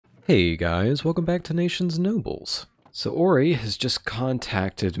Hey guys, welcome back to Nation's Nobles. So Ori has just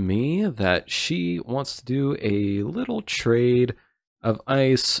contacted me that she wants to do a little trade of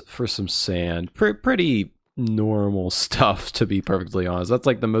ice for some sand. Pretty normal stuff, to be perfectly honest. That's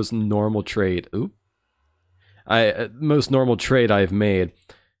like the most normal trade. Most normal trade I've made.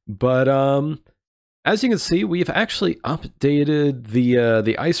 But as you can see, we've actually updated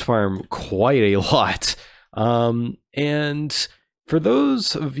the ice farm quite a lot. And for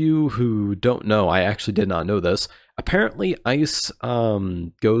those of you who don't know, I actually did not know this. Apparently, ice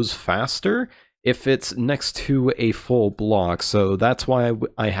goes faster if it's next to a full block. So that's why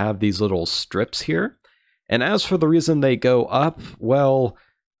I have these little strips here. And as for the reason they go up, well,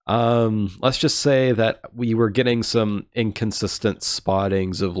 let's just say that we were getting some inconsistent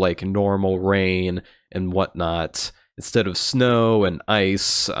spottings of like normal rain and whatnot. Instead of snow and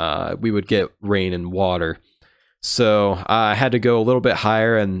ice, we would get rain and water. So I had to go a little bit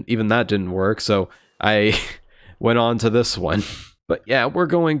higher, and even that didn't work, so I went on to this one. But yeah, we're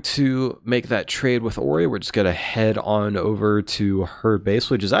going to make that trade with Ori. We're just going to head on over to her base,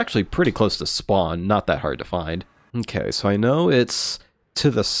 which is actually pretty close to spawn, not that hard to find. Okay, so I know it's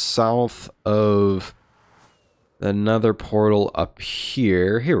to the south of another portal up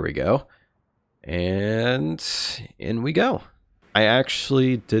here. Here we go. And in we go. I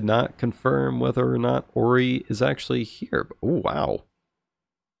actually did not confirm whether or not Ori is actually here. Oh, wow.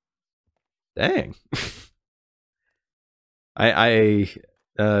 Dang. I'm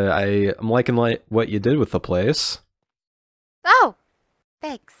liking what you did with the place. Oh,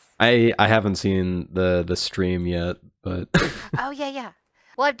 thanks. I haven't seen the stream yet, but Oh, yeah.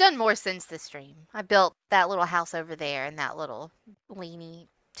 Well, I've done more since the stream. I built that little house over there and that little leany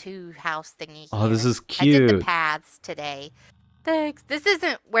two house thingy here. Oh, this is cute. I did the paths today. Thanks. This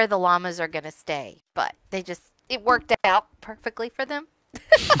isn't where the llamas are going to stay, but it worked out perfectly for them.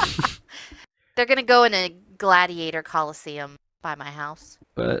 They're going to go in a gladiator coliseum by my house.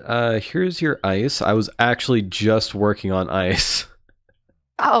 But here's your ice. I was actually just working on ice.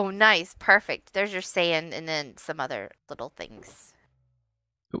 Oh, nice. Perfect. There's your sand and then some other little things.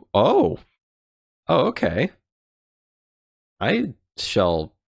 Oh. Oh, okay. I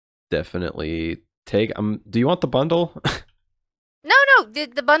shall definitely take... do you want the bundle? No,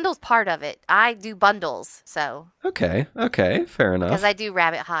 the bundle's part of it. I do bundles, so. Okay, fair enough. Because I do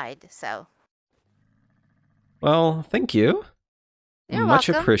rabbit hide, so. Well, thank you. You're Much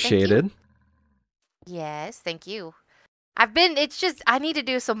welcome. appreciated. Thank you. Yes, thank you. It's just, I need to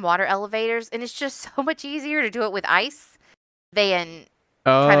do some water elevators, and it's just so much easier to do it with ice than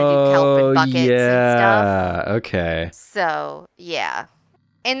trying to do kelp and buckets and stuff. Okay. So, yeah.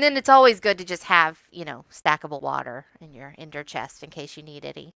 And then it's always good to just have, stackable water in your ender chest in case you need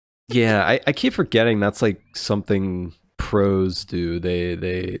any. Yeah, I keep forgetting that's like something pros do.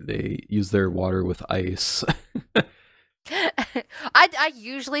 They use their water with ice. I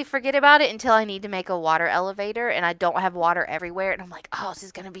usually forget about it until I need to make a water elevator and I don't have water everywhere. And I'm like, oh, this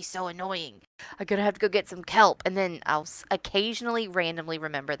is going to be so annoying. I'm going to have to go get some kelp. And then I'll occasionally randomly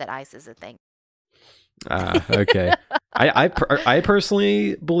remember that ice is a thing. Okay. I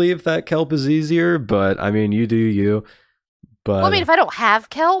personally believe that kelp is easier, but I mean, you do you. But well, I mean, if I don't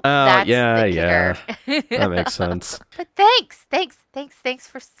have kelp, that's the kicker. That makes sense. But thanks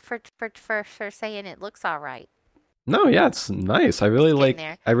for saying it looks all right. No, yeah, it's nice. I really like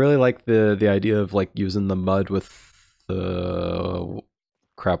the idea of like using the mud with the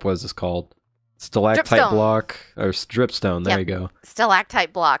crap. What is this called? Stalactite block or dripstone. There you go.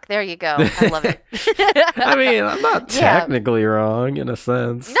 Stalactite block. There you go. I love it. I mean, I'm not technically wrong in a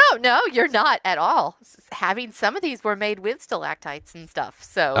sense. No, you're not at all. Having some of these were made with stalactites and stuff.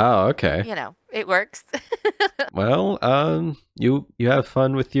 So, oh, okay. It works. Well, you have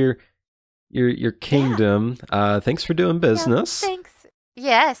fun with your kingdom. Yeah. Thanks for doing business. Thanks.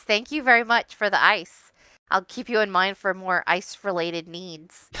 Yes, thank you very much for the ice. I'll keep you in mind for more ice-related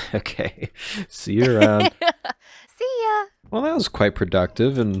needs. Okay. See you around. See ya. Well, that was quite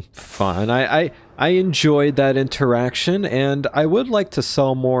productive and fun. I enjoyed that interaction, and I would like to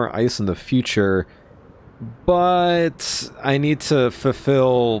sell more ice in the future, but I need to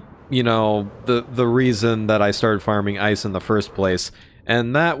fulfill, the reason that I started farming ice in the first place,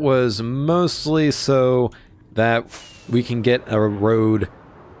 and that was mostly so that we can get a road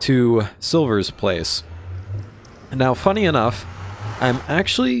to Silver's place. Now, funny enough, I'm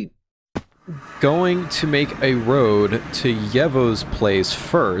actually going to make a road to Yevo's place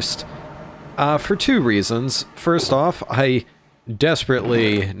first, for two reasons. First off, I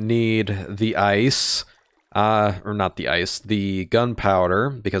desperately need the ice, or not the ice, the gunpowder,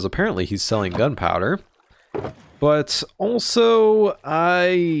 because apparently he's selling gunpowder. But also,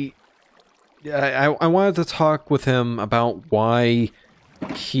 I I wanted to talk with him about why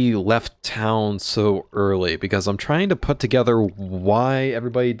he left town so early, because I'm trying to put together why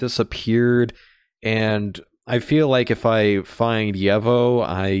everybody disappeared, and I feel like if I find Yevo,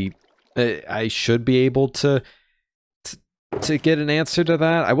 I should be able to get an answer to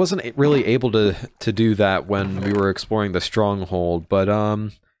that. I wasn't really able to do that when we were exploring the stronghold, but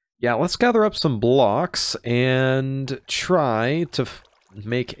yeah, let's gather up some blocks and try to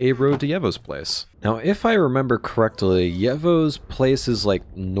make a road to Yevo's place. Now, if I remember correctly, Yevo's place is like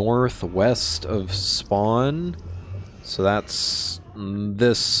northwest of spawn, so that's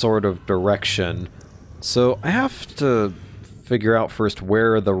this sort of direction. So I have to figure out first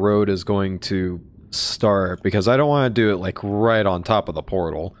where the road is going to start, because I don't want to do it like right on top of the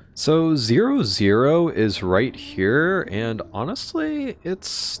portal. So 0, is right here, and honestly,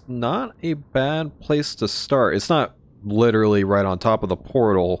 it's not a bad place to start. It's not literally right on top of the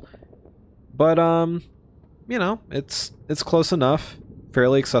portal, but you know, it's close enough,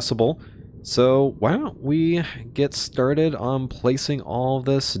 fairly accessible. So why don't we get started on placing all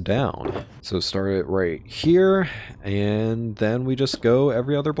this down? So start it right here, and then we just go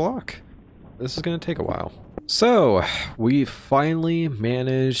every other block. This is going to take a while. So we finally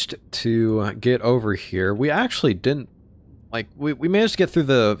managed to get over here. We actually didn't, like, we managed to get through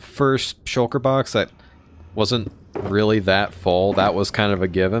the first shulker box that wasn't really that full. That was kind of a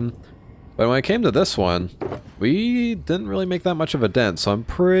given. But when it came to this one, we didn't really make that much of a dent, so I'm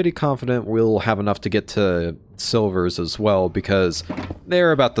pretty confident we'll have enough to get to Silver's as well, because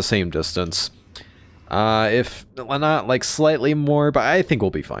they're about the same distance. If not, like, slightly more, but I think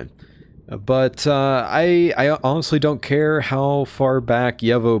we'll be fine. But I honestly don't care how far back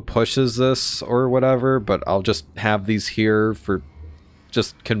Yevo pushes this or whatever, but I'll just have these here for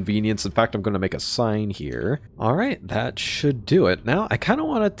just convenience. In fact, I'm going to make a sign here. All right, that should do it. Now, I kind of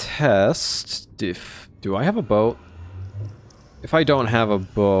want to test if... Do I have a boat? If I don't have a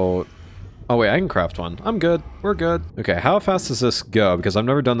boat... Oh, wait, I can craft one. I'm good. We're good. Okay, how fast does this go? Because I've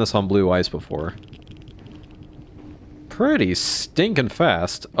never done this on blue ice before. Pretty stinking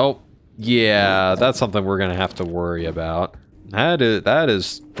fast. Oh, yeah, that's something we're going to have to worry about. That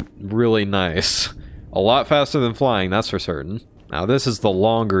is really nice. A lot faster than flying, that's for certain. Now, this is the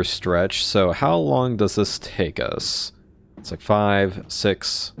longer stretch, so how long does this take us? It's like 5,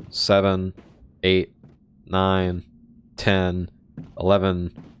 6, 7, 8, 9, 10,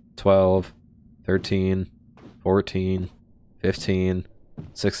 11, 12, 13, 14, 15,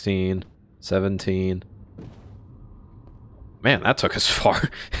 16, 17. Man, that took us far.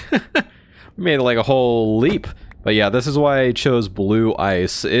 We made like a whole leap. But yeah, this is why I chose blue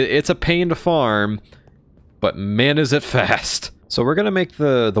ice. It's a pain to farm, but man is it fast. So we're gonna make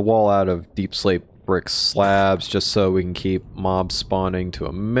the wall out of deep slate brick slabs just so we can keep mobs spawning to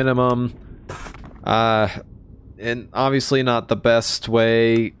a minimum. And obviously not the best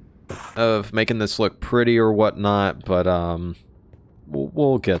way of making this look pretty or whatnot, but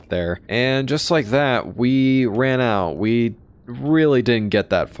we'll get there. And just like that, we ran out. We really didn't get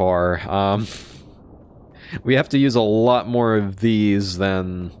that far. We have to use a lot more of these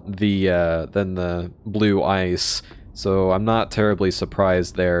than the blue ice, so I'm not terribly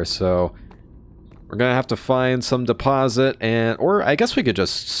surprised there. So we're gonna have to find some deposit, or I guess we could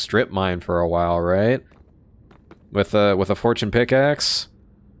just strip mine for a while, right? With a fortune pickaxe.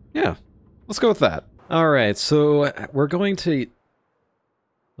 Yeah, let's go with that. All right, so we're going to.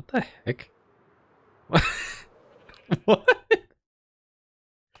 What the heck? What? What?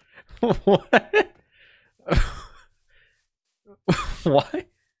 What?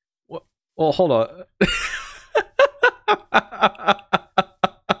 What? Well, hold on.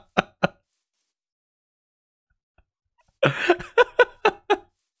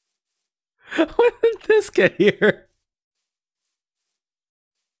 When did this get here?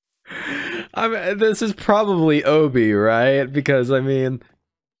 I mean, this is probably Obi, right? Because, I mean,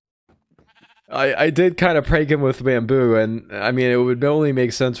 I did kind of prank him with bamboo, and I mean, it would only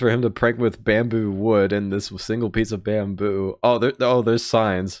make sense for him to prank with bamboo wood and this single piece of bamboo. Oh, there's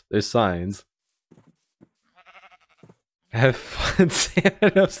signs. There's signs. Have fun,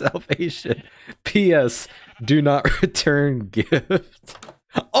 Salmon of Salvation. P.S. Do not return gift.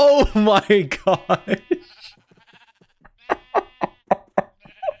 Oh my gosh.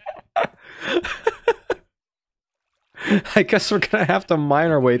 I guess we're gonna have to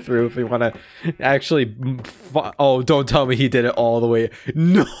mine our way through if we want to actually. Oh, don't tell me he did it all the way.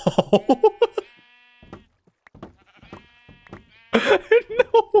 No.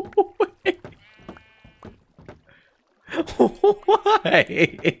 No way.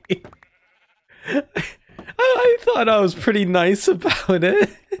 Why? I thought I was pretty nice about it,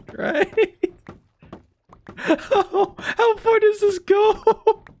 right? How far does this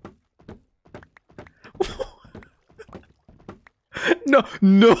go? No,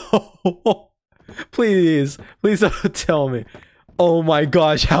 no. Please, please don't tell me. Oh my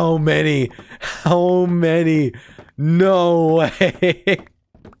gosh, how many? How many? No way.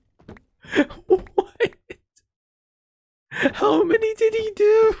 What? How many did he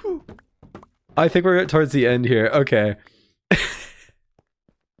do? I think we're towards the end here. Okay.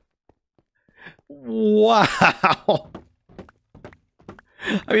 Wow.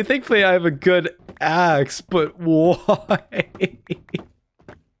 I mean, thankfully I have a good axe, but why?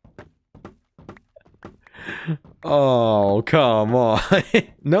 Oh, come on.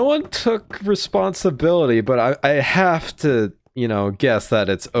 No one took responsibility, but I have to, you know, guess that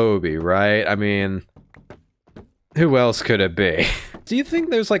it's Obi, right? I mean, who else could it be? Do you think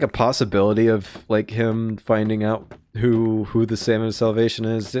there's like a possibility of like him finding out who the Salmon of Salvation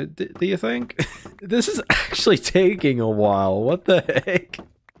is? Do you think? This is actually taking a while. What the heck?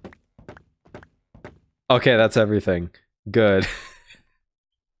 Okay, that's everything. Good.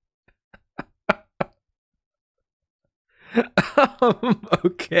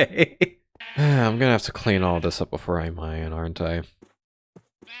 Okay. I'm gonna have to clean all this up before I mine, aren't I?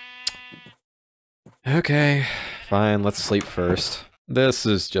 Okay, fine, let's sleep first. This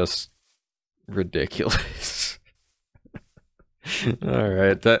is just ridiculous.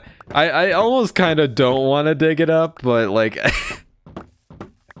 Alright, I almost kind of don't want to dig it up, but like...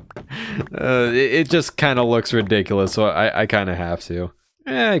 it just kind of looks ridiculous, so I kind of have to.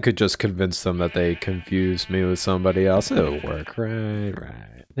 I could just convince them that they confused me with somebody else. It'll work, right?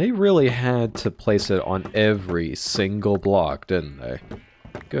 They really had to place it on every single block, didn't they?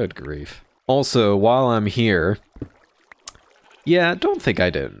 Good grief. Also, while I'm here... Yeah, don't think I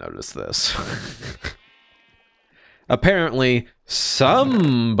didn't notice this. Apparently,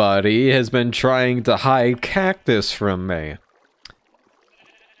 somebody has been trying to hide cactus from me.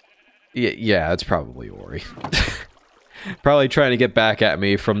 Yeah, it's probably Ori. Probably trying to get back at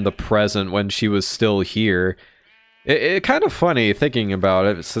me from the present when she was still here. It kind of funny thinking about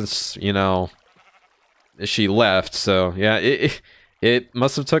it since, you know, she left, so yeah, it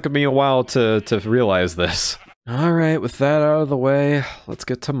must have taken me a while to realize this. Alright, with that out of the way, let's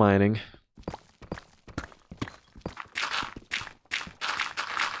get to mining.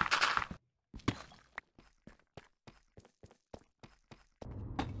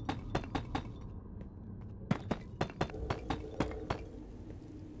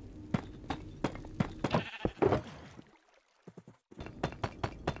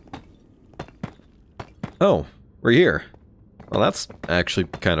 Oh, we're here. Well, that's actually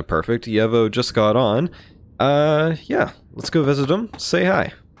kind of perfect. Yevo just got on. Yeah, let's go visit him. Say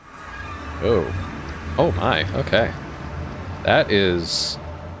hi. Oh. Oh my, okay. That is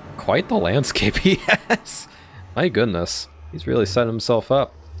quite the landscape he has. My goodness. He's really set himself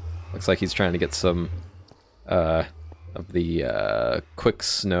up. Looks like he's trying to get some, of the, quick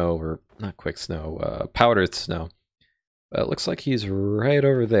snow, or not quick snow, powdered snow. But it looks like he's right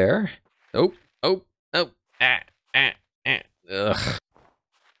over there. Oh, oh. Oh, ugh.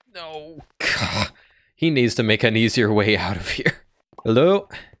 No. He needs to make an easier way out of here. Hello?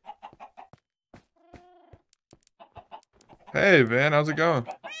 Hey, Van, how's it going?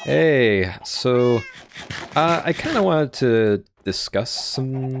 Hey, so, I kind of wanted to discuss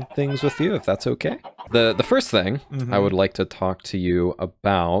some things with you, if that's okay. The first thing I would like to talk to you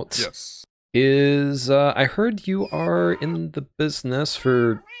about is, I heard you are in the business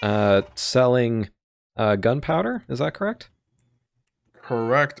for, selling... gunpowder, is that correct?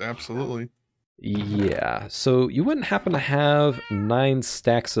 Correct, absolutely. Yeah, so you wouldn't happen to have 9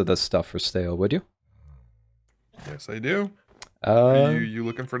 stacks of this stuff for sale, would you? Yes, I do. Are you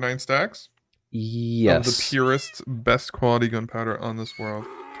looking for 9 stacks? Yes. Of the purest, best quality gunpowder on this world.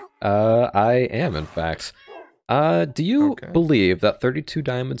 I am, in fact. Do you believe that 32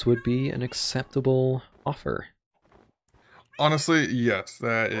 diamonds would be an acceptable offer? Honestly, yes,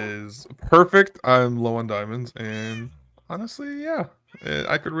 that is perfect. I'm low on diamonds, and honestly, yeah,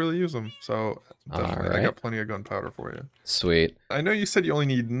 I could really use them. So definitely, I got plenty of gunpowder for you. Sweet. I know you said you only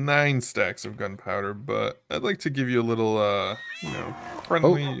need 9 stacks of gunpowder, but I'd like to give you a little, you know,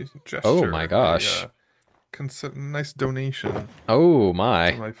 friendly gesture. Oh my gosh. Nice donation. Oh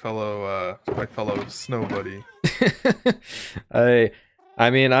my. To my fellow snow buddy. I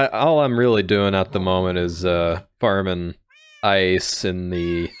mean, all I'm really doing at the moment is farming ice in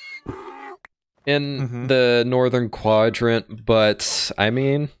the northern quadrant, but I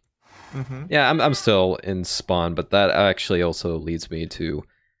mean, yeah, I'm still in spawn, but that actually also leads me to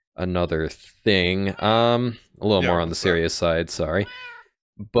another thing. A little more on the serious side, sorry.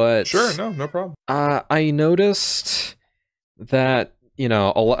 But Sure, no problem. I noticed that, you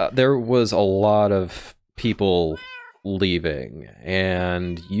know, there was a lot of people leaving,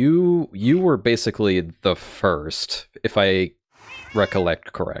 and you were basically the first, if I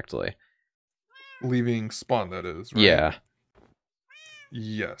recollect correctly. Leaving spawn, that is, right? Yeah.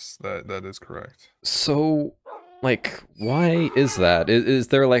 Yes, that is correct. So, like, why is that? Is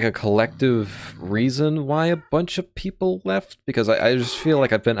there like a collective reason why a bunch of people left? Because I just feel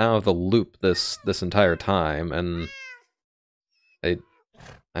like I've been out of the loop this entire time, and I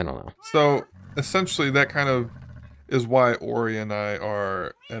don't know. So essentially, that kind of is why Ori and I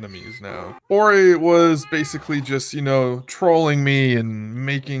are enemies now. Ori was basically just, you know, trolling me and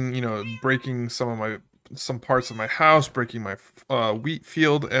making, you know, breaking some parts of my house, breaking my wheat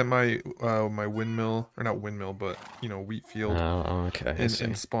field and my my windmill, or not windmill, but, you know, wheat field. Oh, okay.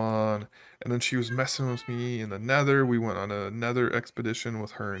 In spawn. And then she was messing with me in the nether. We went on a nether expedition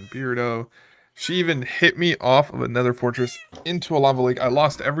with her and Beardo. She even hit me off of a nether fortress into a lava lake. I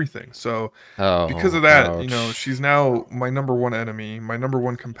lost everything. So because of that, you know, she's now my #1 enemy, my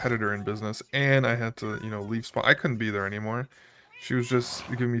 #1 competitor in business, and I had to, you know, leave spawn. I couldn't be there anymore. She was just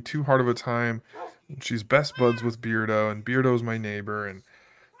giving me too hard of a time. She's best buds with Beardo, and Beardo's my neighbor, and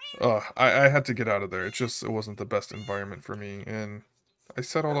I had to get out of there. It wasn't the best environment for me, and I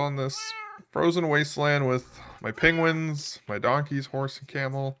settled on this frozen wasteland with my penguins, my donkeys, horse, and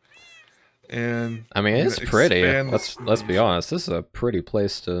camel. And I mean, it's pretty. Let's be honest. This is a pretty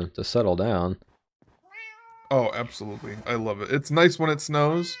place to settle down. Oh, absolutely. I love it. It's nice when it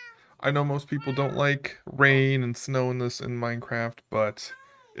snows. I know most people don't like rain and snow in Minecraft, but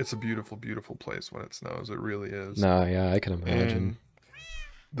it's a beautiful, beautiful place when it snows. It really is. No, yeah, I can imagine. And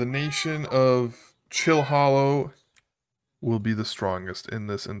the nation of Chill Hollow will be the strongest in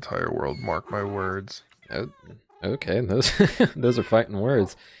this entire world. Mark my words. Okay, those are fighting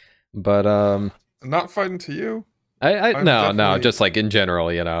words. But not fighting to you. No, just like in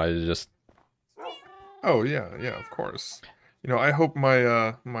general, you know, I just. Oh yeah, of course. You know, I hope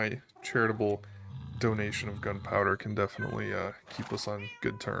my my charitable donation of gunpowder can definitely keep us on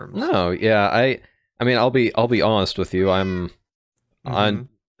good terms. No, yeah, I mean, I'll be honest with you. I'm on,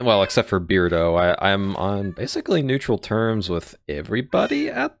 well, except for Beardo, I'm on basically neutral terms with everybody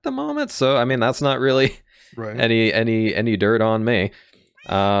at the moment. So I mean, that's not really right. any dirt on me.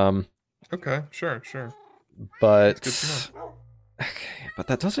 Okay, sure. But that's good to know. Okay, but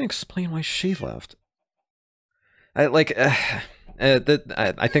that doesn't explain why she left. I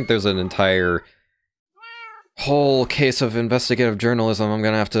think there's an entire whole case of investigative journalism I'm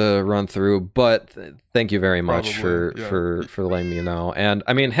gonna have to run through. But thank you very much for letting me know. And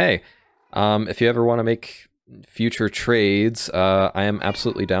I mean, hey, if you ever want to make future trades, I am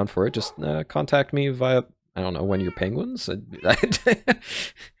absolutely down for it. Just contact me via, I don't know, when you're penguins.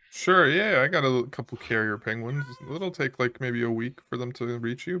 Sure, yeah, I got a couple carrier penguins. It'll take like maybe a week for them to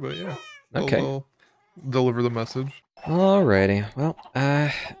reach you, but yeah. They'll deliver the message. Alrighty. Well,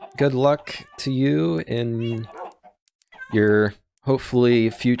 good luck to you in your hopefully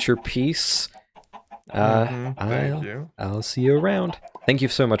future peace. Thank you. I'll see you around. Thank you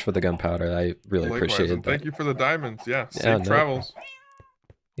so much for the gunpowder. I really appreciate it. Thank you for the diamonds. Yeah, safe travels.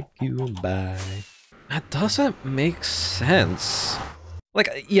 Thank you. Bye. That doesn't make sense.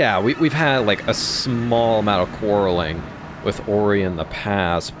 Like, yeah, we've had like a small amount of quarreling with Ori in the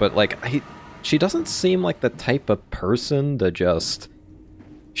past, but like she doesn't seem like the type of person to just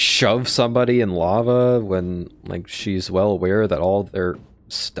shove somebody in lava when like she's well aware that all their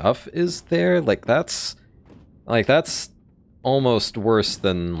stuff is there. Like that's almost worse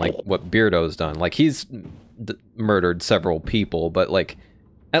than like what Beardo's done. Like he's murdered several people, but like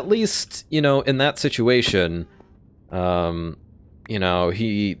at least, you know, in that situation, you know,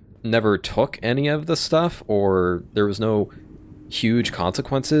 he never took any of the stuff, or there was no huge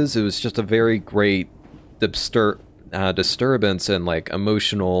consequences. It was just a very great disturbance and like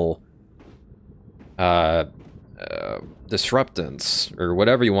emotional disruptance, or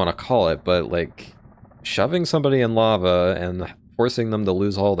whatever you want to call it. But like shoving somebody in lava and forcing them to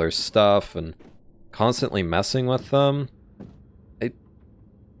lose all their stuff and constantly messing with them,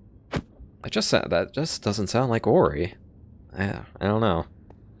 that just doesn't sound like Ori. I don't know.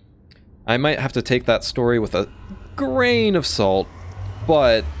 I might have to take that story with a grain of salt,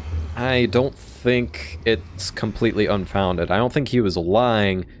 but I don't think it's completely unfounded. I don't think he was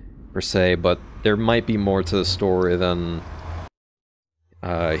lying, per se, but there might be more to the story than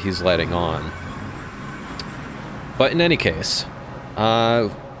he's letting on. But in any case,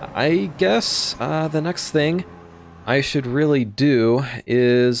 I guess the next thing I should really do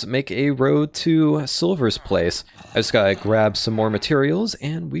is make a road to Silver's place. I just gotta grab some more materials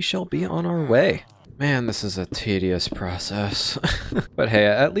and we shall be on our way. Man, this is a tedious process. But hey,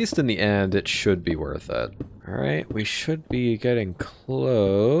 at least in the end, it should be worth it. Alright, we should be getting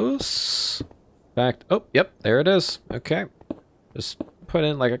close. Back. Oh, yep, there it is. Okay. Just put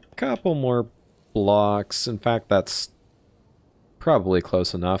in like a couple more blocks. In fact, that's probably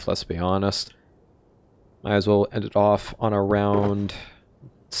close enough, let's be honest. Might as well end it off on a round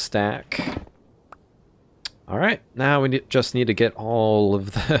stack. Alright, now we just need to get all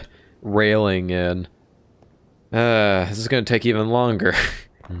of the railing in. This is going to take even longer.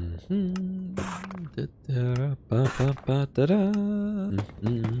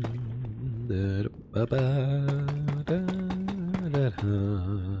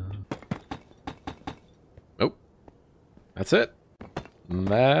 Oh, that's it.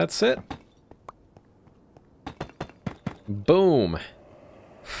 That's it. Boom.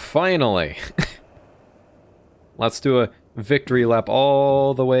 Finally. Let's do a victory lap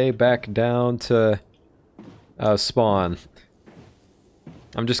all the way back down to spawn.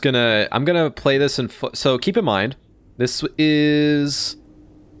 I'm gonna play this in so keep in mind, this is,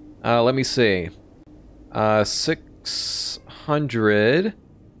 let me see, 600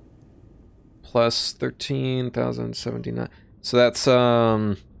 plus 13,079, so that's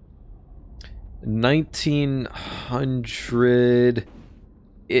 1900,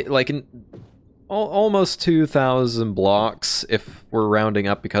 almost 2,000 blocks if we're rounding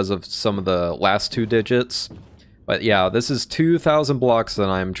up because of some of the last two digits. But yeah, this is 2,000 blocks that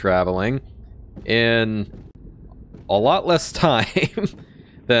I'm traveling in a lot less time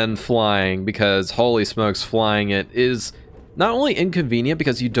than flying, because holy smokes, flying it is not only inconvenient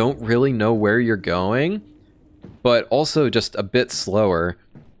because you don't really know where you're going, but also just a bit slower.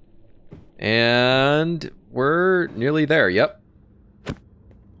 And we're nearly there, yep.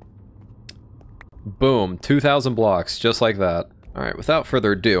 Boom, 2,000 blocks, just like that. Alright, without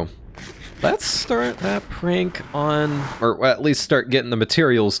further ado, let's start that prank on, or at least start getting the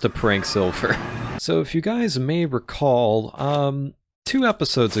materials to prank Silver. So if you guys may recall, 2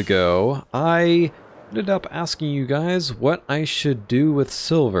 episodes ago, I ended up asking you guys what I should do with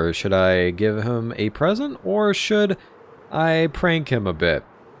Silver. Should I give him a present, or should I prank him a bit?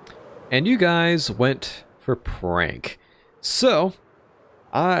 And you guys went for prank. So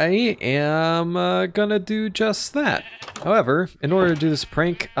I am gonna do just that. However, in order to do this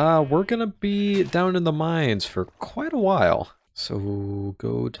prank, we're gonna be down in the mines for quite a while. So we'll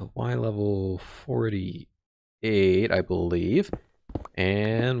go to Y level 48, I believe,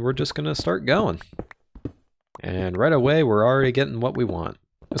 and we're just gonna start going. And right away, we're already getting what we want.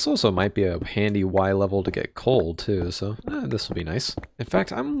 This also might be a handy Y level to get coal too, so this will be nice. In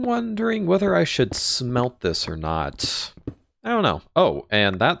fact, I'm wondering whether I should smelt this or not. I don't know. Oh,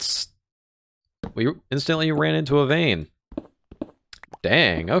 and that's... we instantly ran into a vein.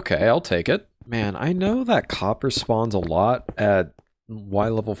 Dang, okay, I'll take it. Man, I know that copper spawns a lot at Y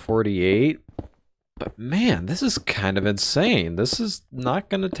level 48, but man, this is kind of insane. This is not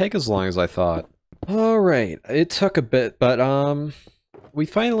going to take as long as I thought. Alright, it took a bit, but we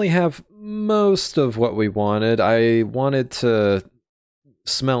finally have most of what we wanted. I wanted to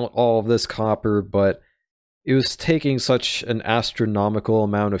smelt all of this copper, but it was taking such an astronomical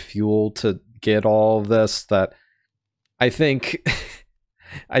amount of fuel to get all of this that I think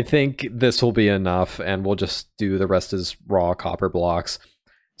I think this will be enough, and we'll just do the rest as raw copper blocks.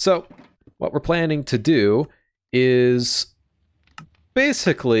 So what we're planning to do is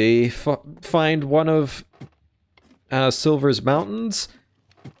basically find one of Silver's mountains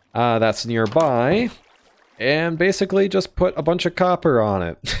that's nearby, and basically just put a bunch of copper on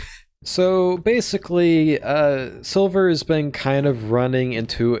it. So basically, Silver has been kind of running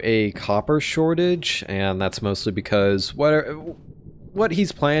into a copper shortage, and that's mostly because what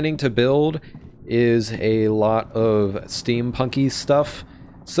he's planning to build is a lot of steampunky stuff,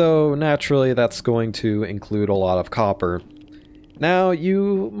 so naturally that's going to include a lot of copper. Now,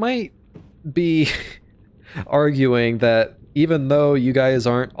 you might be arguing that even though you guys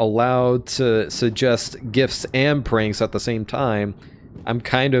aren't allowed to suggest gifts and pranks at the same time, I'm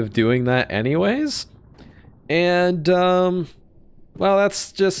kind of doing that anyways. And, well,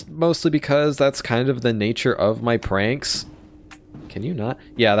 that's just mostly because that's kind of the nature of my pranks. Can you not?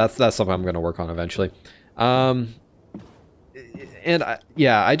 Yeah, that's something I'm going to work on eventually. Yeah,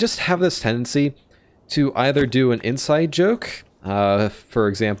 I just have this tendency to either do an inside joke, for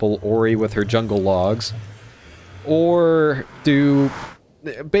example, Ori with her jungle logs, or do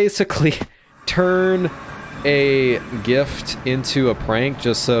basically turn a gift into a prank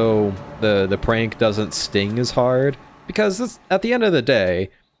just so the prank doesn't sting as hard, because at the end of the day,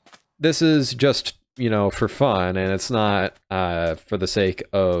 this is just, you know, for fun, and it's not for the sake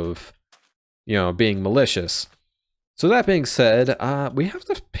of, you know, being malicious. So that being said, we have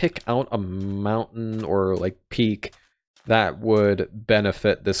to pick out a mountain or like peak that would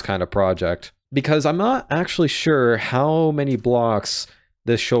benefit this kind of project, because I'm not actually sure how many blocks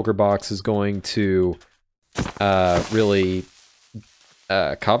this shulker box is going to really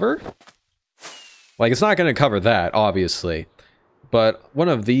cover. Like, it's not going to cover that, obviously, but one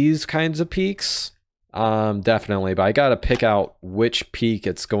of these kinds of peaks, definitely. But I gotta pick out which peak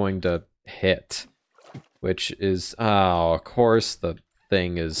it's going to hit, which is, oh, of course, the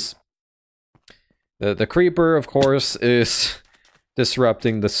thing is, the creeper, of course, is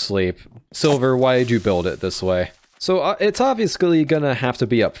disrupting the sleep. Silver, why did you build it this way? So it's obviously gonna have to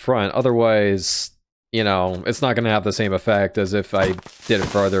be up front, otherwise, you know, it's not gonna have the same effect as if I did it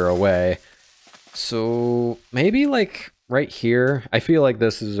farther away. So maybe like right here. I feel like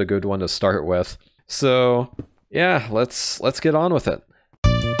this is a good one to start with. So yeah, let's get on with it.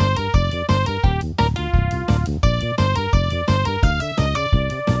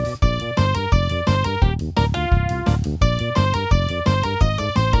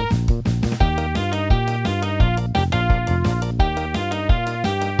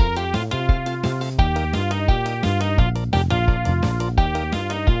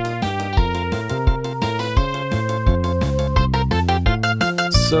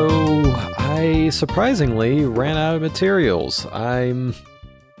 So, I surprisingly ran out of materials. I'm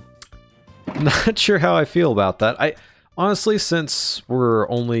not sure how I feel about that. I honestly, since we're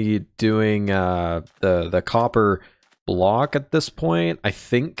only doing the copper block at this point, I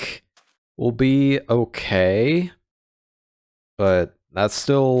think we'll be okay. But that's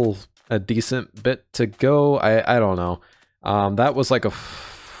still a decent bit to go. I don't know. That was like a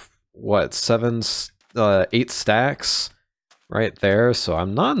what, 8 stacks right there, so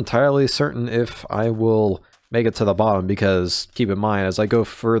I'm not entirely certain if I will make it to the bottom, because keep in mind, as I go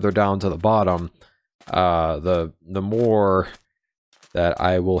further down to the bottom, the more that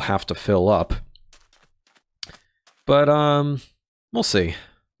I will have to fill up. But we'll see.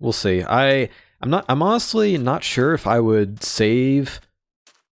 We'll see. I'm honestly not sure if I would save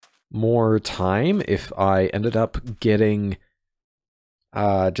more time if I ended up getting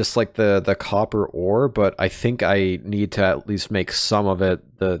just like the copper ore, but I think I need to at least make some of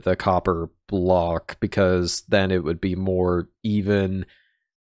it the copper block, because then it would be more even.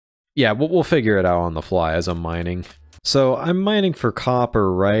 Yeah, we'll figure it out on the fly as I'm mining. So I'm mining for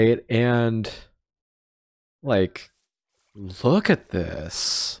copper, right? And like, look at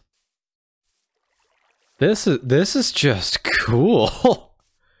this. This is just cool.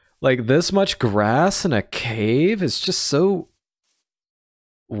 Like, this much grass in a cave is just so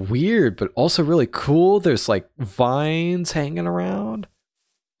weird, but also really cool. There's like vines hanging around.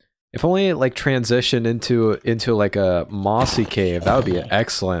 If only it like transitioned into like a mossy cave, that would be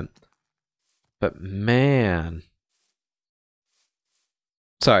excellent. But man,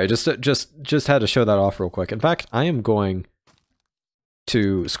 sorry, just had to show that off real quick. In fact, I am going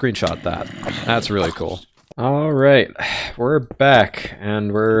to screenshot that. That's really cool. All right, we're back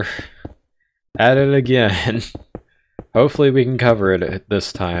and we're at it again. Hopefully we can cover it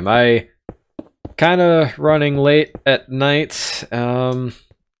this time. I kind of running late at night, and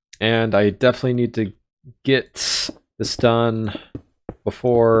I definitely need to get this done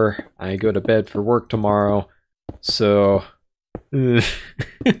before I go to bed for work tomorrow. So,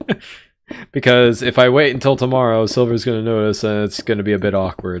 because if I wait until tomorrow, Silver's going to notice, and it's going to be a bit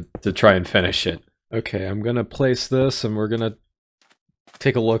awkward to try and finish it. Okay, I'm going to place this, and we're going to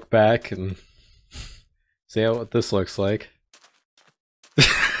take a look back and see what this looks like.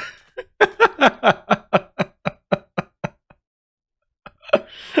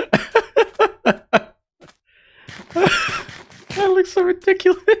 That looks so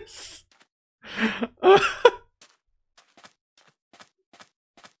ridiculous.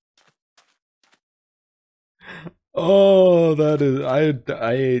 Oh, that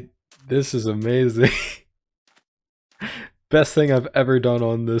is this is amazing. Best thing I've ever done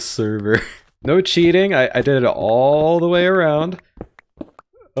on this server. No cheating, I did it all the way around.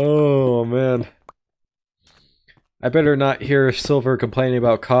 Oh man. I better not hear Silver complaining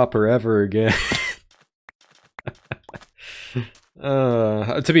about copper ever again.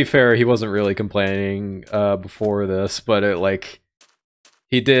 To be fair, he wasn't really complaining before this, but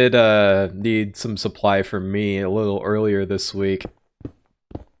he did need some supply from me a little earlier this week.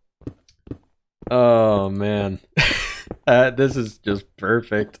 Oh man. This is just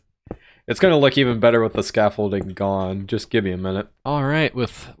perfect. It's gonna look even better with the scaffolding gone. Just give me a minute. All right,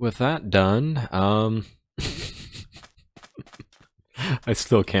 with that done, I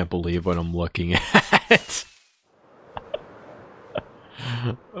still can't believe what I'm looking at.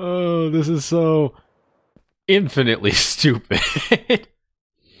 Oh, this is so infinitely stupid.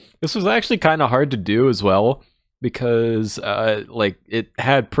 This was actually kind of hard to do as well because, like, it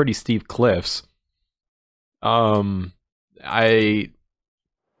had pretty steep cliffs. I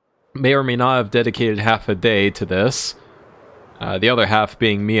may or may not have dedicated half a day to this, the other half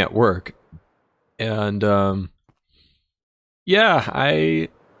being me at work. And, yeah, I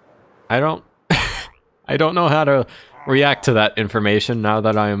don't, I don't know how to react to that information now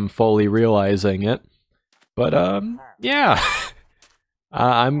that I'm fully realizing it. But, yeah,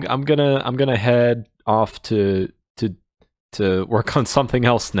 I'm gonna head off to work on something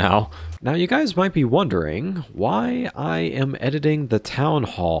else now. Now, you guys might be wondering why I am editing the town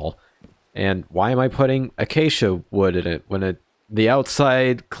hall, and why am I putting acacia wood in it when the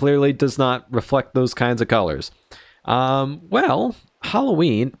outside clearly does not reflect those kinds of colors. Well,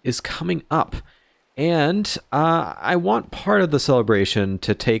 Halloween is coming up, and I want part of the celebration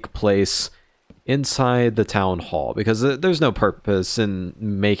to take place inside the town hall, because there's no purpose in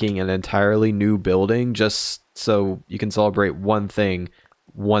making an entirely new building just so you can celebrate one thing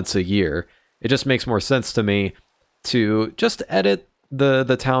once a year. It just makes more sense to me to just edit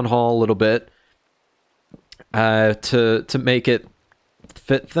the town hall a little bit to make it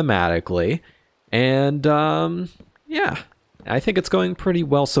fit thematically. And yeah, I think it's going pretty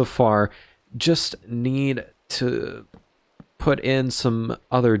well so far. Just need to put in some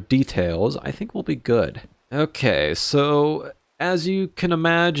other details. I think we'll be good. Okay, so as you can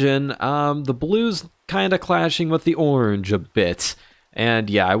imagine, the blue's kind of clashing with the orange a bit. And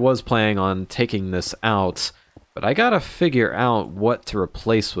yeah, I was planning on taking this out, but I gotta figure out what to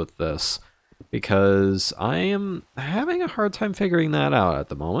replace with this, because I am having a hard time figuring that out at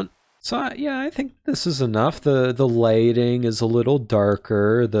the moment. So yeah, I think this is enough. The lighting is a little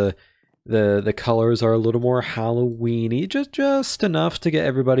darker, the colors are a little more Halloween-y, just enough to get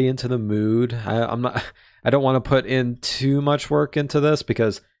everybody into the mood. I don't want to put in too much work into this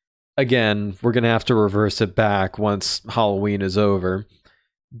because, again, we're gonna have to reverse it back once Halloween is over.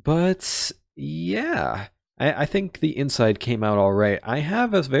 But yeah, I think the inside came out all right. I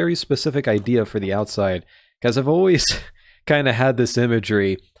have a very specific idea for the outside, because I've always kind of had this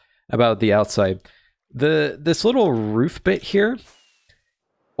imagery about the outside. This little roof bit here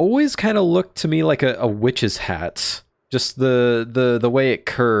always kind of looked to me like a witch's hat, just the way it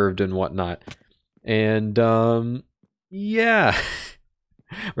curved and whatnot. And yeah,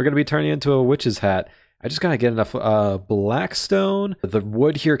 we're gonna be turning into a witch's hat. I just gotta get enough black stone. The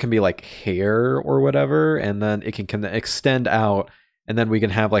wood here can be like hair or whatever, and then it can extend out, and then we can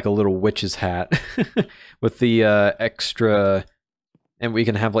have like a little witch's hat with the extra, and we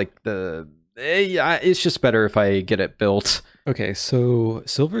can have like the. It's just better if I get it built. Okay, so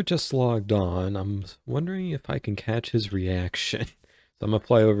Silver just logged on. I'm wondering if I can catch his reaction. So I'm gonna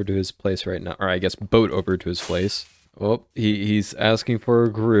fly over to his place right now, or I guess boat over to his place. Oh, he's asking for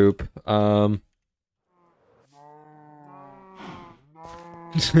a group. I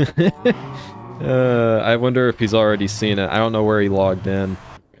wonder if he's already seen it. I don't know where he logged in.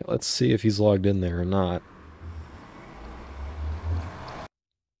 Okay, let's see if he's logged in there or not.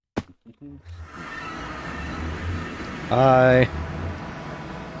 Hi.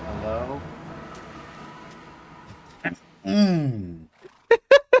 Hello?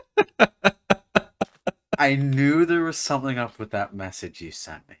 I knew there was something up with that message you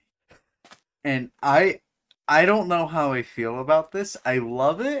sent me. And I don't know how I feel about this. I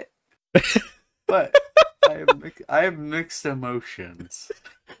love it, but I have mixed emotions.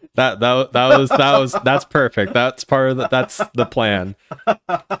 That's perfect. That's part of that's the plan.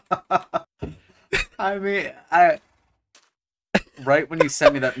 I mean, right when you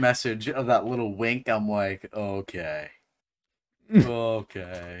sent me that message of that little wink, I'm like, okay.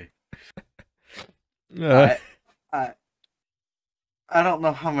 Okay. I don't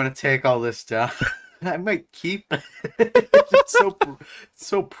know how I'm gonna take all this down. I might keep it. It's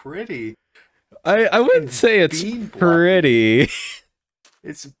so pretty. I wouldn't say it's pretty.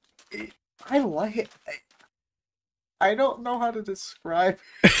 I like it. I don't know how to describe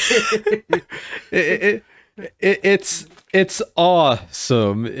it. It's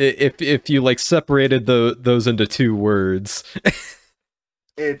awesome if you like separated those into two words.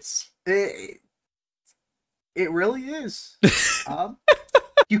 It really is.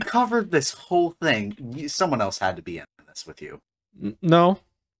 You covered this whole thing. Someone else had to be in this with you. No.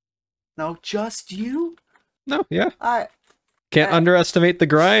 No, just you? No, yeah. Can't underestimate the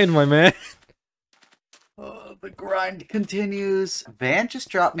grind, my man. Oh, the grind continues. Van just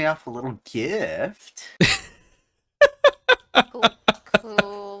dropped me off a little gift. Cool.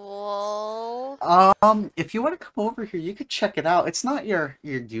 If you want to come over here, you could check it out. It's not your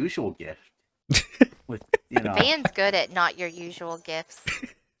usual gift. With Van's good at not your usual gifts.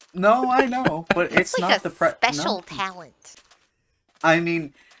 No, I know, but it's Like not a special talent. I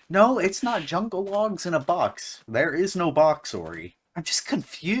mean, no, it's not jungle logs in a box. There is no box, Ori. I'm just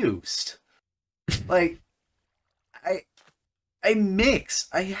confused. Like, I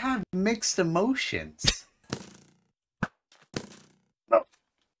have mixed emotions.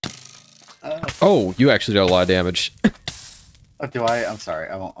 Oh, you actually did a lot of damage. Oh, do I? I'm sorry.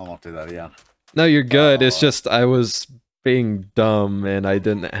 I won't do that again. No, you're good. It's just I was being dumb and I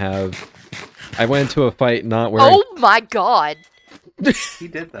didn't have... I went into a fight not wearing... Oh my god! He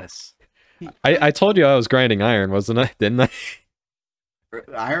did this. I told you I was grinding iron, wasn't I? Didn't I?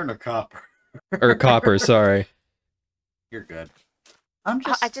 Iron or copper? Or copper, sorry. You're good. I'm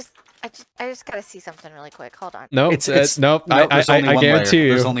just... I just gotta see something really quick. Hold on. Nope, It's nope. no, there's only I one guarantee layer.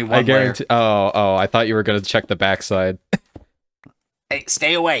 you. There's only one I guarantee. Oh, I thought you were gonna check the backside. Hey,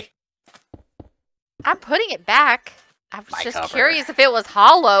 stay away. I'm putting it back. I was My just cover. curious if it was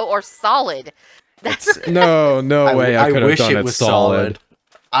hollow or solid. That's No way. I could have wish done it it was solid.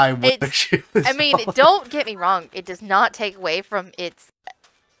 I wish it was I mean, solid. don't get me wrong. It does not take away from its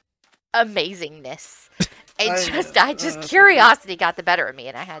amazingness. I just curiosity got the better of me,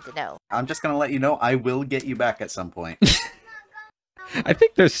 and I had to know. I'm just gonna let you know I will get you back at some point. I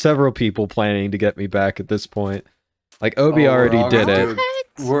think there's several people planning to get me back at this point. Like Obi Oh, we're already all did gonna it.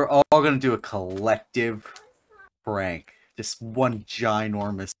 do We're all gonna do a collective prank. Just one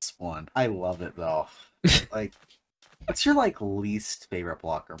ginormous one. I love it though. Like, what's your least favorite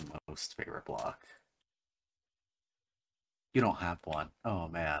block or most favorite block? You don't have one. Oh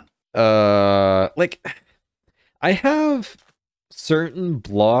man. Like I have certain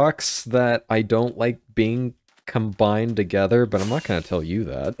blocks that I don't like being combined together, but I'm not gonna tell you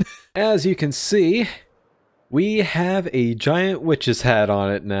that. As you can see, we have a giant witch's hat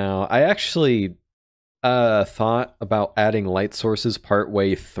on it now. I actually thought about adding light sources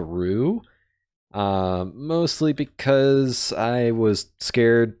partway through, mostly because I was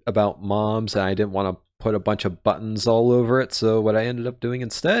scared about mobs and I didn't want to put a bunch of buttons all over it. So what I ended up doing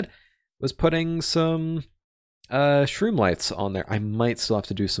instead was putting some shroom lights on there. I might still have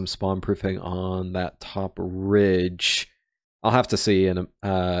to do some spawn proofing on that top ridge. I'll have to see in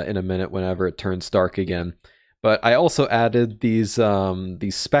a minute whenever it turns dark again. But I also added these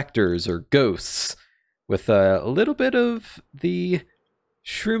specters or ghosts with a little bit of the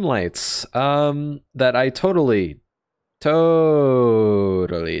shroom lights that I totally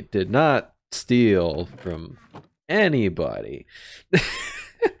did not steal from anybody.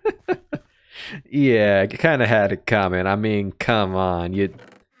 Yeah, kind of had it coming. I mean, come on. You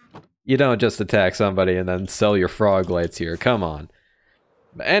don't just attack somebody and then sell your frog lights here. Come on.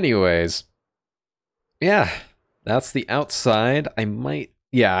 But anyways, yeah, that's the outside. I might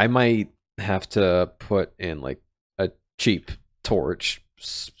have to put in like a cheap torch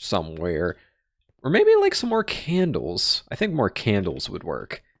somewhere. Or maybe like some more candles. I think more candles would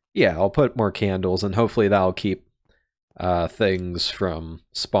work. Yeah, I'll put more candles and hopefully that'll keep things from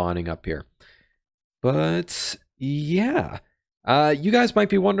spawning up here. But yeah, you guys might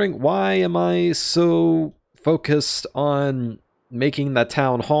be wondering, why am I so focused on making the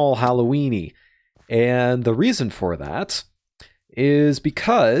town hall Halloween-y? And the reason for that is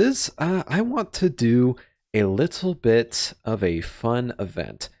because I want to do a little bit of a fun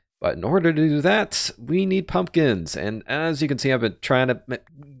event. But in order to do that, we need pumpkins. And as you can see, I've been trying to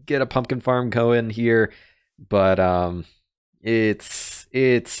get a pumpkin farm going here, but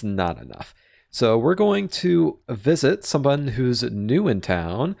it's not enough. So we're going to visit someone who's new in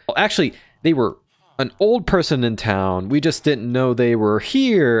town. Well, actually, they were an old person in town. We just didn't know they were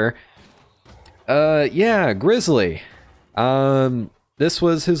here. Yeah, Grizzly. This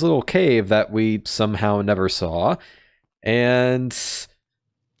was his little cave that we somehow never saw. And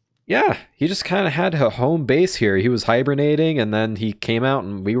yeah, he just kind of had a home base here. He was hibernating and then he came out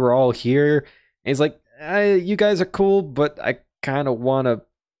and we were all here. And he's like, you guys are cool, but I kind of want to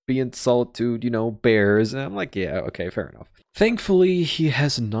be in solitude, you know, bears. And I'm like, yeah, okay, fair enough. Thankfully, he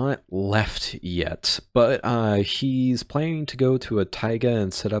has not left yet, but he's planning to go to a taiga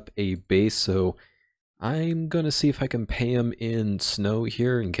and set up a base, so I'm going to see if I can pay him in snow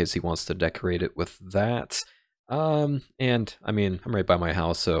here in case he wants to decorate it with that. And, I mean, I'm right by my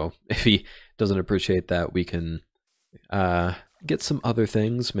house, so if he doesn't appreciate that, we can get some other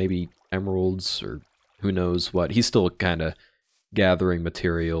things, maybe emeralds or who knows what. He's still kind of gathering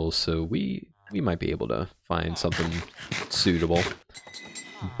materials, so we might be able to find something suitable.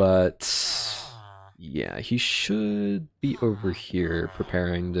 But yeah, he should be over here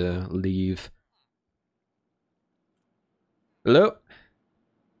preparing to leave. Hello?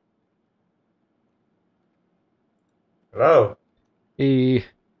 Hello. Hey.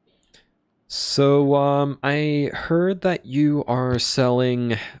 So, I heard that you are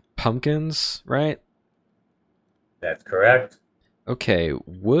selling pumpkins, right? That's correct. Okay,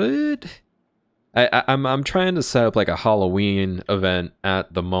 I'm trying to set up like a Halloween event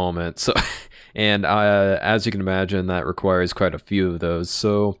at the moment, so and as you can imagine, that requires quite a few of those.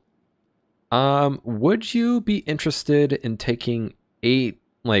 So, would you be interested in taking 8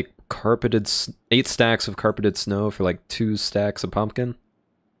 stacks of carpeted snow for like 2 stacks of pumpkin?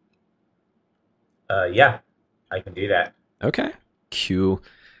 Yeah, I can do that. Okay. Q.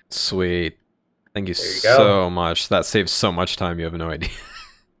 Sweet. Thank you There you so go. much. That saves so much time, you have no idea.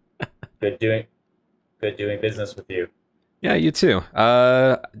 Good doing business with you. Yeah, you too.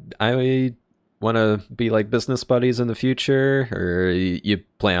 I want to be like business buddies in the future, or you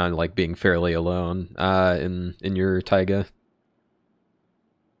plan on like being fairly alone in your taiga?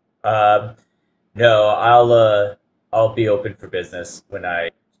 No, I'll be open for business when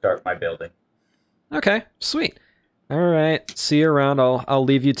I start my building. Okay, sweet. All right, see you around. I'll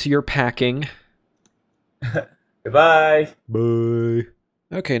leave you to your packing. Goodbye. Bye.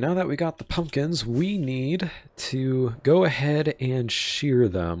 Okay, now that we got the pumpkins, we need to go ahead and shear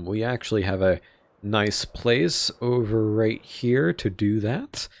them. We actually have a nice place over right here to do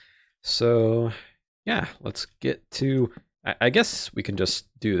that. So, yeah, let's get to... I guess we can just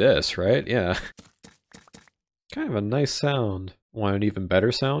do this, right? Yeah. Kind of a nice sound. Want an even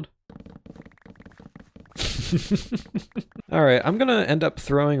better sound? Alright, I'm gonna end up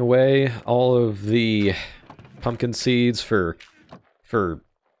throwing away all of the pumpkin seeds for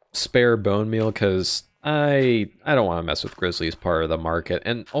spare bone meal, because I don't want to mess with Grizzly's part of the market,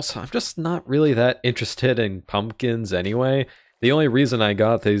 and also I'm just not really that interested in pumpkins anyway. The only reason I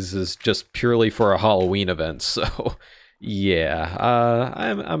got these is just purely for a Halloween event, so yeah,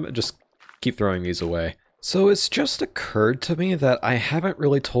 I'm just keep throwing these away. So it's just occurred to me that I haven't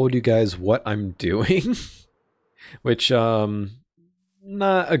really told you guys what I'm doing, which not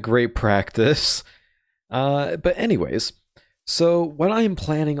a great practice. But anyways, so what I'm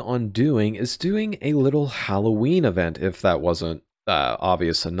planning on doing is doing a little Halloween event, if that wasn't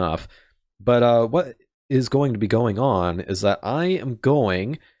obvious enough. But what is going to be going on is that I am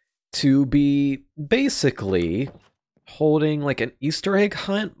going to be basically holding like an Easter egg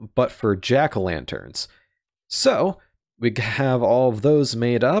hunt, but for jack-o'-lanterns. So we have all of those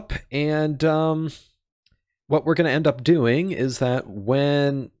made up, and what we're going to end up doing is that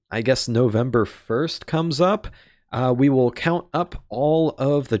when, I guess, November 1st comes up, we will count up all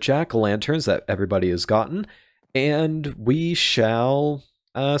of the jack-o'-lanterns that everybody has gotten, and we shall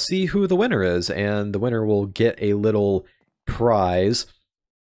see who the winner is, and the winner will get a little prize.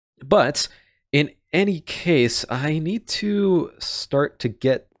 But in any case, I need to start to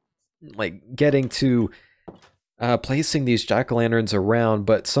getting to placing these jack-o'-lanterns around,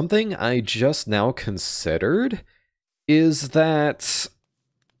 but something I just now considered is that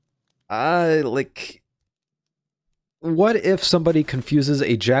what if somebody confuses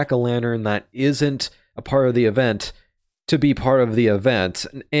a jack-o'-lantern that isn't a part of the event to be part of the event?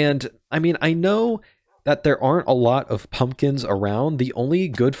 And I mean, I know that there aren't a lot of pumpkins around. The only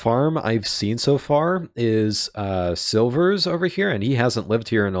good farm I've seen so far is Silver's over here, and he hasn't lived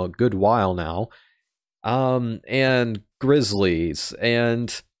here in a good while now. And Grizzlies,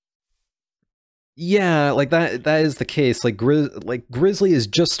 and yeah, like that is the case. Like Grizzly is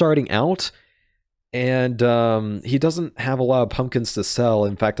just starting out, and he doesn't have a lot of pumpkins to sell.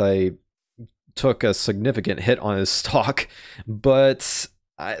 In fact, I took a significant hit on his stock, but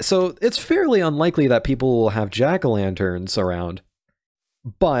so it's fairly unlikely that people will have jack-o'-lanterns around.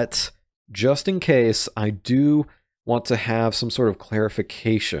 But just in case, I do want to have some sort of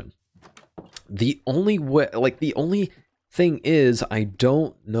clarification. The only way, the only thing is, I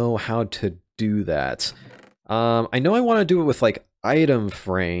don't know how to do that. I know I want to do it with like item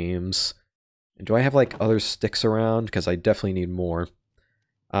frames. Do I have like other sticks around? Because I definitely need more.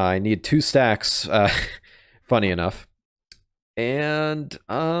 I need 2 stacks, funny enough. And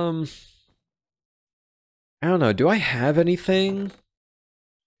I don't know, do I have anything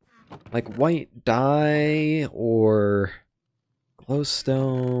like white dye or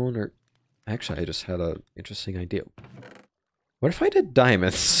glowstone? Or actually, I just had an interesting idea. What if I did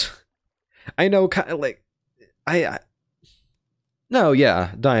diamonds? I know, kind of like no,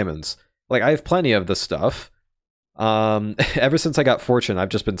 yeah, diamonds. Like, I have plenty of the stuff. Ever since I got Fortune, I've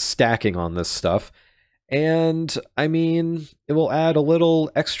just been stacking on this stuff. And, I mean, it will add a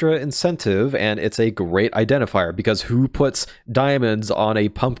little extra incentive, and it's a great identifier, because who puts diamonds on a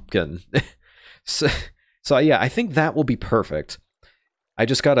pumpkin? So yeah, I think that will be perfect. I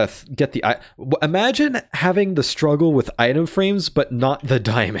just gotta get the... Imagine having the struggle with item frames, but not the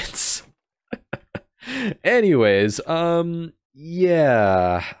diamonds. Anyways,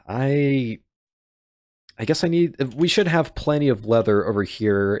 yeah, I guess we should have plenty of leather over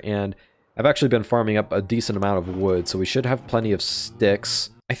here, and I've actually been farming up a decent amount of wood, so we should have plenty of sticks.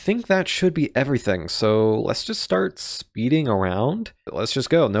 I think that should be everything, so let's just start speeding around. Let's just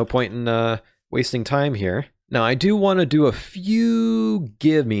go. No point in wasting time here. Now, I do want to do a few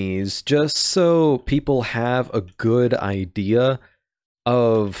gimmies just so people have a good idea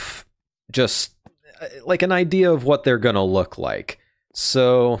of just, like, an idea of what they're gonna look like.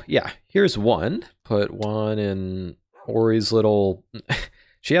 So, yeah, here's one. Put one in Ori's little...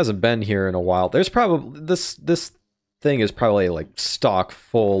 She hasn't been here in a while. There's probably... This thing is probably, like, stock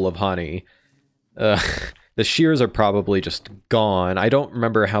full of honey. The shears are probably just gone. I don't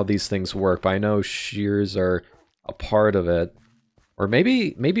remember how these things work, but I know shears are a part of it. Or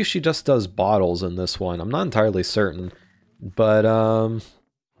maybe she just does bottles in this one. I'm not entirely certain. But,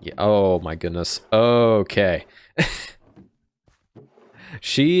 yeah, oh my goodness. Okay.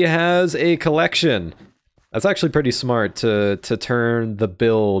 She has a collection. That's actually pretty smart to turn the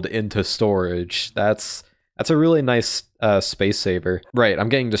build into storage. That's a really nice space saver. Right, I'm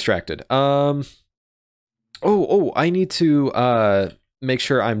getting distracted. Oh, I need to make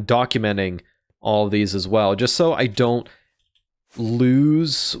sure I'm documenting all of these as well, just so I don't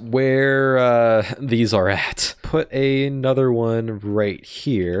lose where these are at. Put another one right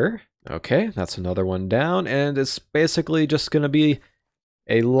here. Okay, that's another one down, and it's basically just gonna be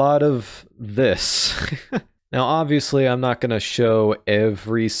a lot of this. Now, obviously, I'm not gonna show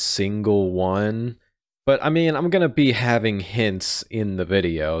every single one, but I mean, I'm gonna be having hints in the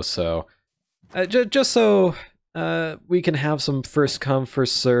video, so just so we can have some first come,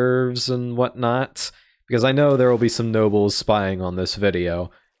 first serves and whatnot, because I know there will be some nobles spying on this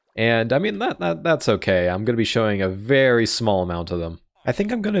video, and I mean, that's okay. I'm gonna be showing a very small amount of them. I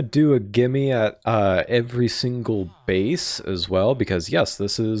think I'm gonna do a gimme at every single base as well, because yes,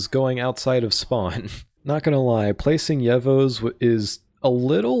 this is going outside of spawn. Not gonna lie, placing Yevos is a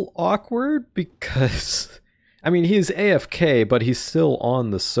little awkward because, I mean, he's AFK, but he's still on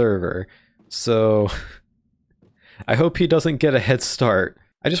the server, so I hope he doesn't get a head start.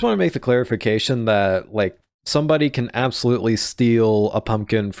 I just want to make the clarification that, like, somebody can absolutely steal a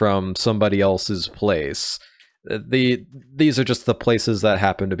pumpkin from somebody else's place. These are just the places that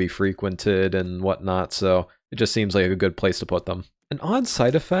happen to be frequented and whatnot, so it just seems like a good place to put them. An odd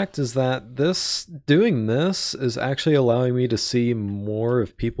side effect is that doing this is actually allowing me to see more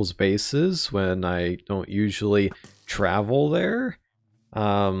of people's bases when I don't usually travel there.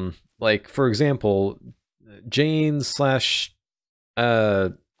 Like, for example, Jane /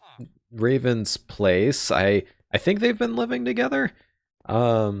 Raven's place, I think they've been living together.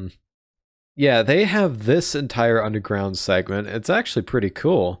 Yeah, they have this entire underground segment. It's actually pretty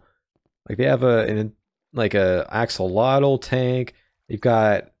cool. Like, they have a axolotl tank. They've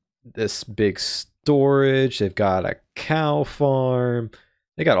got this big storage. They've got a cow farm.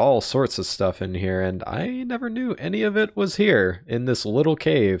 They got all sorts of stuff in here, and I never knew any of it was here in this little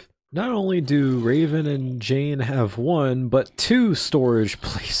cave. Not only do Raven and Jane have one, but 2 storage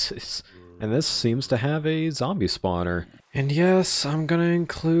places. And this seems to have a zombie spawner. And yes, I'm gonna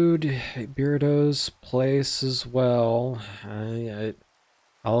include Beardo's place as well.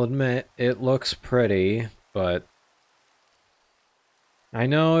 I'll admit, it looks pretty, but I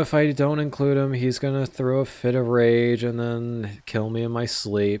know if I don't include him, he's gonna throw a fit of rage and then kill me in my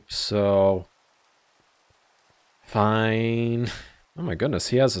sleep, so fine. Oh my goodness,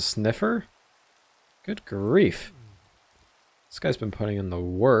 he has a sniffer? Good grief. This guy's been putting in the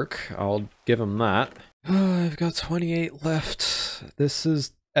work. I'll give him that. I've got 28 left. This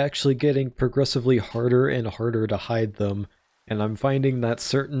is actually getting progressively harder and harder to hide them. And I'm finding that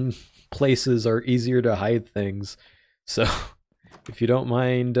certain places are easier to hide things. So, if you don't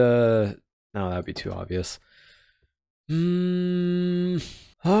mind, no, that'd be too obvious.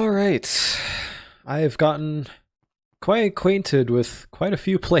 Alright. I've gotten quite acquainted with quite a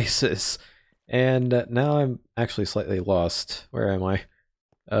few places. And now I'm actually slightly lost. Where am I?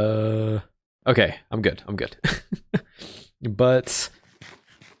 Okay, I'm good. But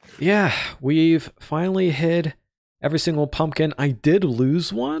yeah, we've finally hid every single pumpkin. I did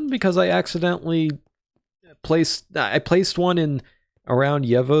lose one because I accidentally placed one in around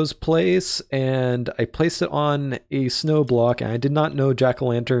Yevo's place, and I placed it on a snow block, and I did not know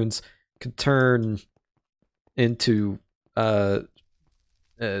jack-o'-lanterns could turn into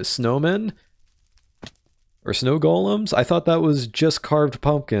snowmen or snow golems. I thought that was just carved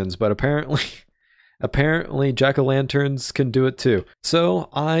pumpkins, but apparently jack-o'-lanterns can do it too. So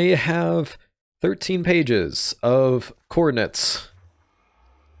I have 13 pages of coordinates.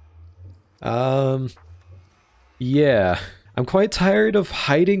 Yeah. I'm quite tired of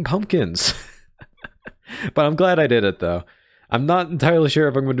hiding pumpkins. But I'm glad I did it, though. I'm not entirely sure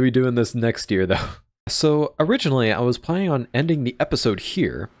if I'm going to be doing this next year, though. So, originally, I was planning on ending the episode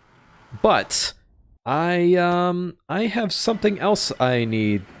here, but I have something else I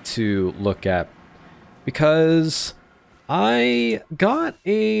need to look at. Because I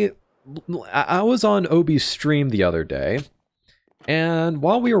was on Obi's stream the other day, and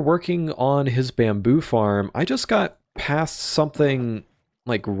while we were working on his bamboo farm, I just got past something,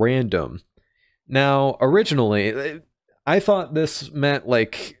 like, random. Now, originally, I thought this meant,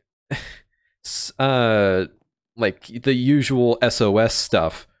 like, like, the usual SOS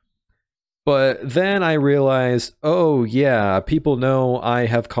stuff. But then I realized, oh yeah, people know I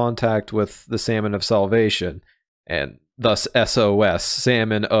have contact with the Salmon of Salvation, and thus SOS,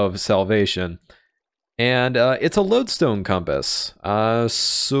 Salmon of Salvation. And it's a lodestone compass.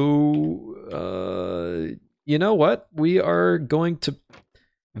 You know what? We are going to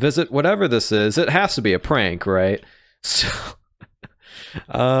visit whatever this is. It has to be a prank, right? So,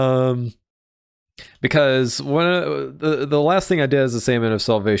 because the last thing I did as a Salmon of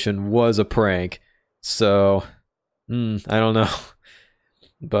Salvation was a prank. So, I don't know.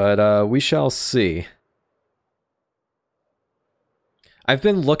 But we shall see. I've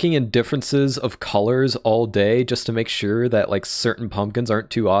been looking in differences of colors all day just to make sure that, like, certain pumpkins aren't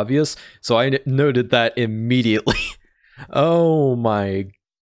too obvious. So I noted that immediately. Oh my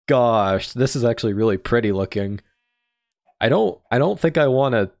gosh, this is actually really pretty looking. I don't think I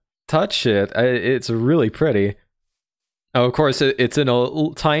want to touch it. It's really pretty. Oh, of course, it's in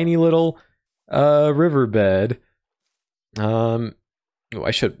a tiny little riverbed. Oh,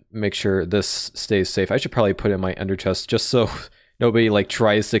 I should make sure this stays safe. I should probably put it in my ender chest just so nobody, like,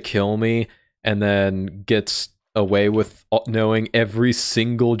 tries to kill me and then gets away with knowing every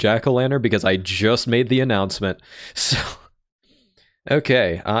single jack-o'-lantern because I just made the announcement. So,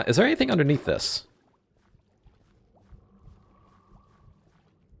 okay, is there anything underneath this?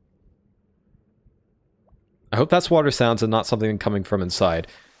 I hope that's water sounds and not something coming from inside.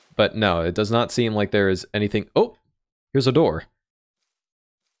 But no, it does not seem like there is anything. Oh, here's a door.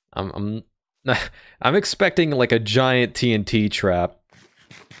 I'm expecting like a giant TNT trap.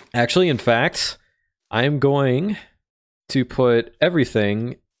 Actually, in fact, I'm going to put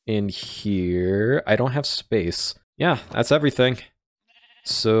everything in here. I don't have space. Yeah, that's everything.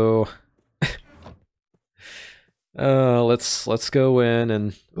 So let's go in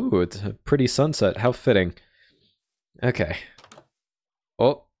and ooh, it's a pretty sunset. How fitting. Okay.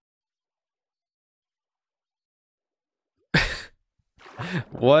 Oh.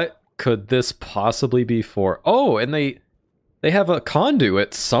 What could this possibly be for? Oh, and they have a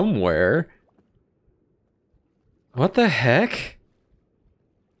conduit somewhere. What the heck?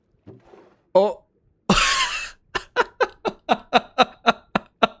 Oh.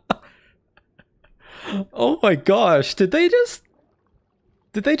 Oh my gosh, did they just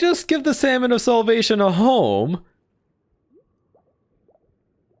give the Salmon of Salvation a home?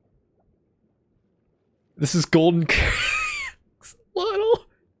 This is golden Little.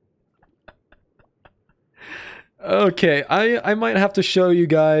 Okay, I might have to show you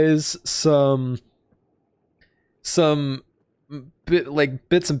guys some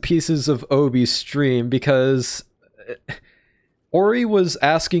bits and pieces of Obi's stream because Ori was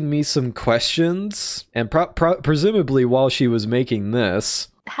asking me some questions, and presumably while she was making this.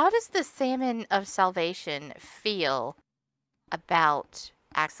 How does the Salmon of Salvation feel about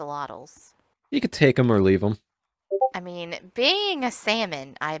axolotls? You could take them or leave them. I mean, being a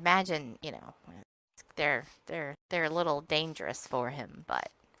salmon, I imagine, you know, they're a little dangerous for him, but...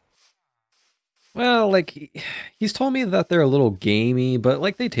 Well, like, he's told me that they're a little gamey, but,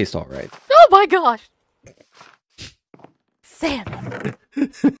 like, they taste alright. Oh my gosh! Salmon!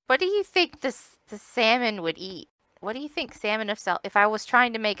 What do you think the salmon would eat? What do you think Salmon of if I was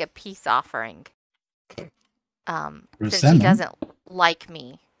trying to make a peace offering, since he doesn't like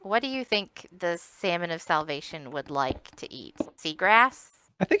me, what do you think the Salmon of Salvation would like to eat? Seagrass?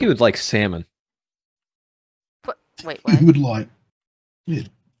 I think he would like salmon. Wait, what? He would like. Yeah.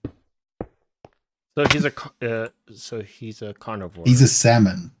 So he's a carnivore. He's a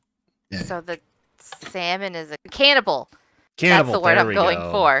salmon. Yeah. So the salmon is a cannibal. That's the word there I'm we going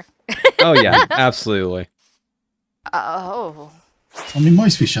go. for. Oh yeah, absolutely. Oh, I mean,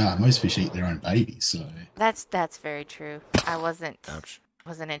 most fish are. Most fish eat their own babies, so. that's very true. I wasn't Ouch.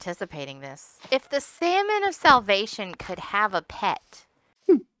 anticipating this. If the Salmon of Salvation could have a pet,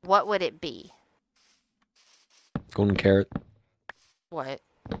 what would it be? Golden carrot. What?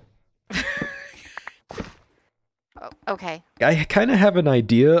 Oh, okay. I kind of have an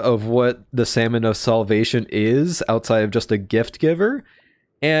idea of what the Salmon of Salvation is outside of just a gift giver,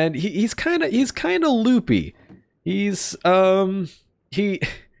 and he's kind of loopy. He's he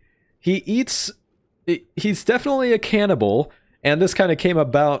eats. He's definitely a cannibal, and this kind of came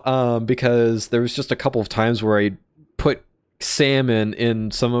about because there was just a couple of times where I put salmon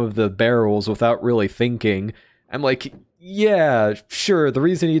in some of the barrels without really thinking. I'm like, yeah, sure. The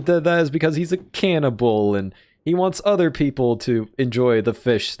reason he did that is because he's a cannibal and he wants other people to enjoy the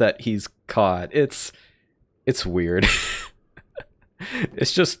fish that he's caught. It's weird.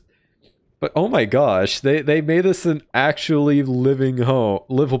 It's just, but oh my gosh, they made this an actually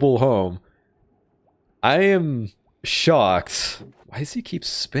livable home. I am shocked. Why does he keep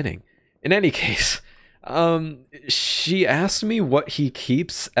spinning? In any case, she asked me what he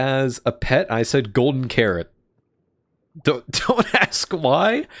keeps as a pet. I said golden carrot. Don't ask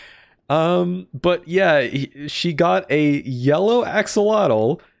why. But yeah, she got a yellow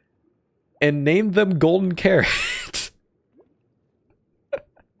axolotl and named them golden carrot.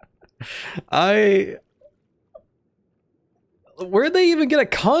 Where'd they even get a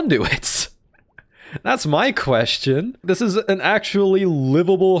conduit? That's my question. This is an actually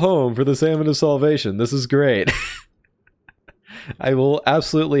livable home for the Salmon of Salvation. This is great. I will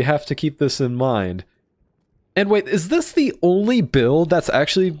absolutely have to keep this in mind. And wait, is this the only build that's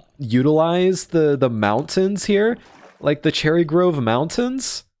actually utilized the mountains here? Like the Cherry Grove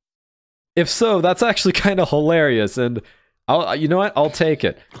Mountains? If so, that's actually kind of hilarious, and you know what? I'll take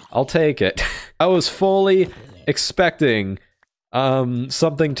it. I'll take it. I was fully expecting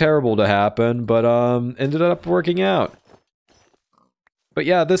something terrible to happen, but ended up working out. But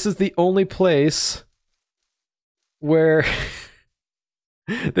yeah, this is the only place where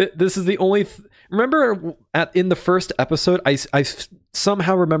this is the only remember in the first episode I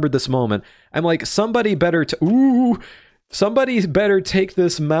somehow remembered this moment. I'm like, somebody better take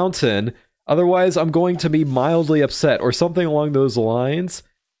this mountain, otherwise I'm going to be mildly upset, or something along those lines.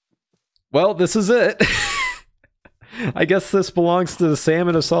 Well, this is it. I guess this belongs to the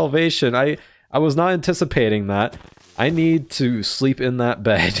Salmon of Salvation. I was not anticipating that. I need to sleep in that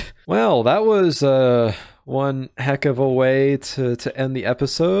bed. Well, that was one heck of a way to end the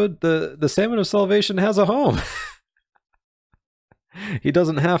episode. The Salmon of Salvation has a home. He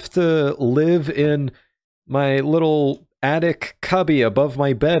doesn't have to live in my little attic cubby above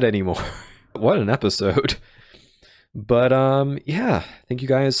my bed anymore. What an episode. But yeah, thank you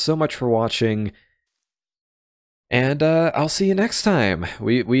guys so much for watching. And I'll see you next time.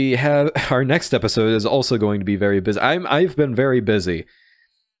 We have our next episode is also going to be very busy. I've been very busy.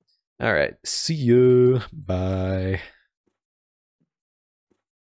 All right, see you. Bye.